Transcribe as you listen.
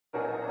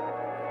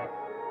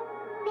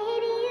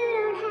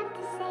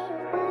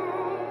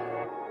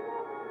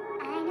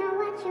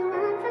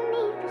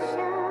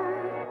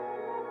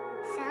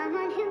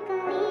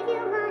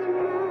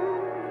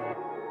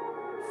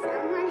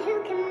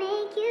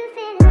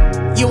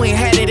You ain't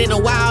had it in a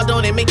while,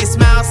 don't it make you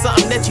smile?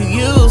 Something that you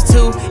used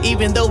to.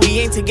 Even though we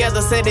ain't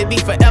together, said it'd be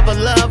forever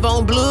love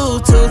on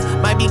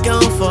Bluetooth. Might be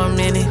gone for a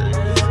minute,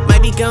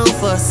 might be gone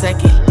for a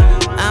second.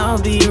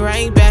 I'll be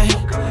right back.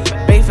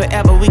 Babe,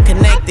 forever we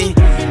connected.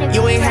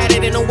 You ain't had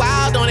it in a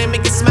while, don't it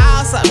make you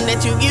smile? Something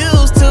that you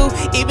used to.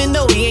 Even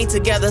though we ain't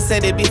together,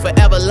 said it'd be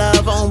forever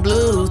love on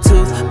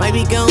Bluetooth. Might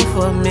be gone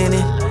for a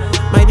minute,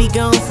 might be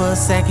gone for a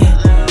second.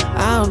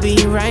 I'll be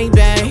right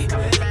back.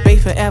 Babe,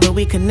 forever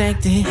we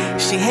connected.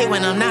 She hate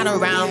when I'm not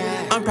around,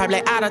 I'm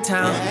probably out of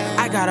town.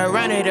 I gotta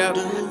run it up,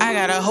 I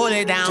gotta hold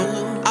it down.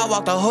 I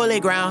walk the holy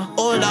ground,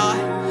 oh Lord.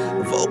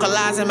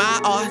 Vocalizing my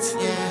art,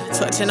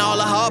 touching all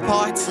of her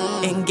parts,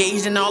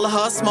 engaged in all of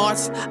her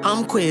smarts.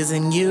 I'm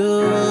quizzing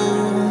you.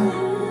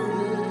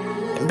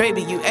 And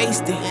baby, you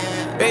aced it.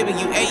 Baby,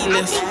 you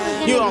A-list.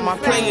 You on my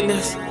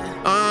playlist.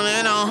 On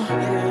and on.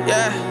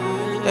 Yeah,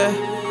 yeah.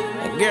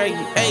 And girl,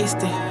 you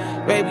aced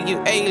it. Baby,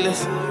 you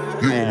A-list.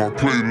 You on my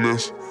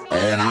playlist. On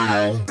and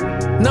on.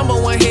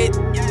 #1 hit.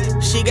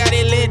 She got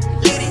it lit.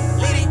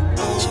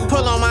 She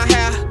pull on my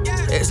hair.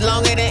 It's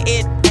longer than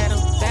it.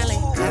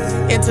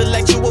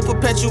 Intellectual,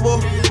 perpetual.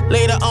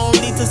 Later on,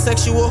 lead to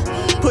sexual.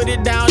 Put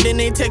it down, then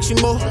they text you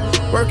more.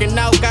 Working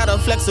out, got her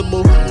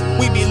flexible.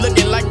 We be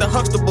looking like the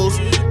Huxtables.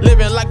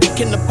 Living like a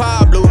Kinder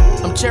Pablo.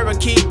 I'm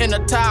Cherokee in a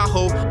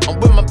Tahoe. I'm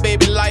with my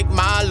baby like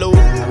Milo.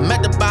 I'm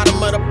at the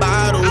bottom of the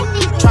bottle.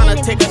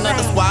 Tryna take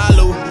another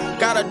swallow.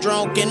 Got her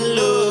drunk in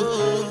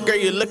love. Girl,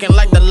 you looking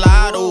like the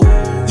lotto.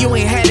 You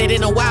ain't had it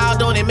in a while,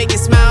 don't it make you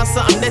smile?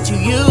 Something that you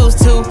used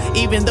to.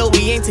 Even though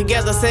we ain't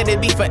together, said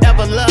it'd be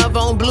forever love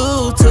on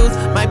Bluetooth.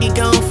 Might be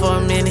gone for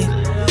a minute,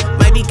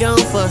 might be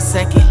gone for a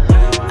second.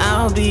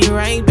 I'll be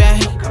right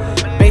back.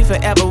 Babe,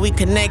 forever we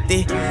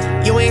connected.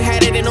 You ain't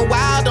had it in a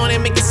while, don't it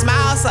make you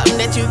smile? Something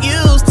that you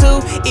used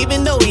to.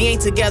 Even though we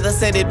ain't together,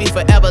 said it'd be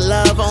forever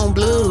love on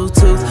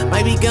Bluetooth.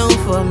 Might be gone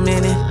for a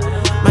minute,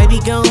 might be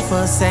gone for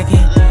a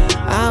second.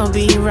 I'll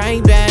be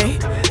right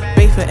back.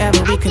 Babe,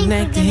 forever we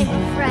connected.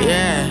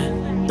 Yeah,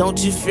 don't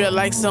you feel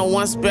like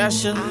someone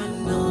special?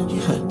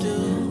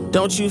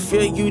 Don't you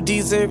feel you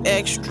deserve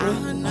extra?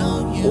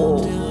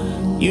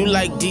 You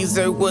like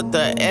dessert with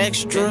the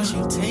extra?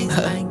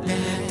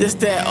 This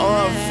that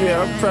oil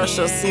feel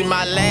pressure. See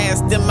my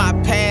last in my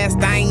past,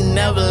 I ain't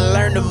never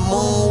learned to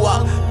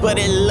moonwalk, but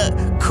it look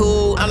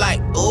cool. I'm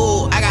like,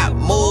 ooh, I got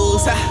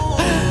moves.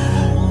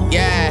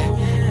 Yeah,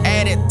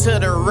 add it to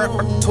the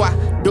repertoire.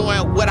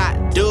 Doing what I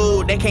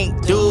do, they can't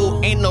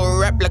do, ain't no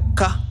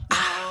replica.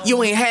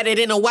 You ain't had it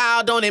in a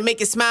while, don't it make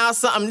you smile?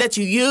 Something that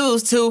you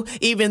used to.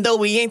 Even though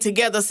we ain't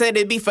together, said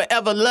it'd be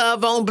forever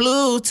love on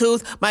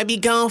Bluetooth. Might be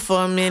gone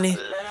for a minute,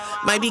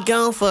 might be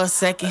gone for a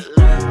second.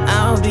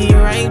 I'll be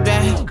right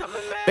back.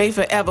 Babe,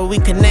 forever we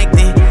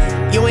connected.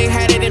 You ain't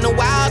had it in a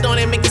while, don't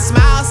it make you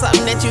smile?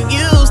 Something that you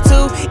used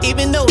to.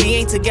 Even though we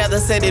ain't together,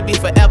 said it'd be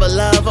forever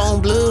love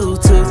on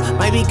Bluetooth.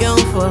 Might be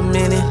gone for a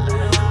minute,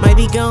 might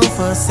be gone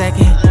for a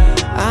second.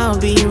 I'll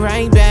be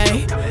right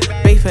back.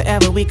 Babe,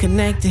 forever we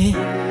connected.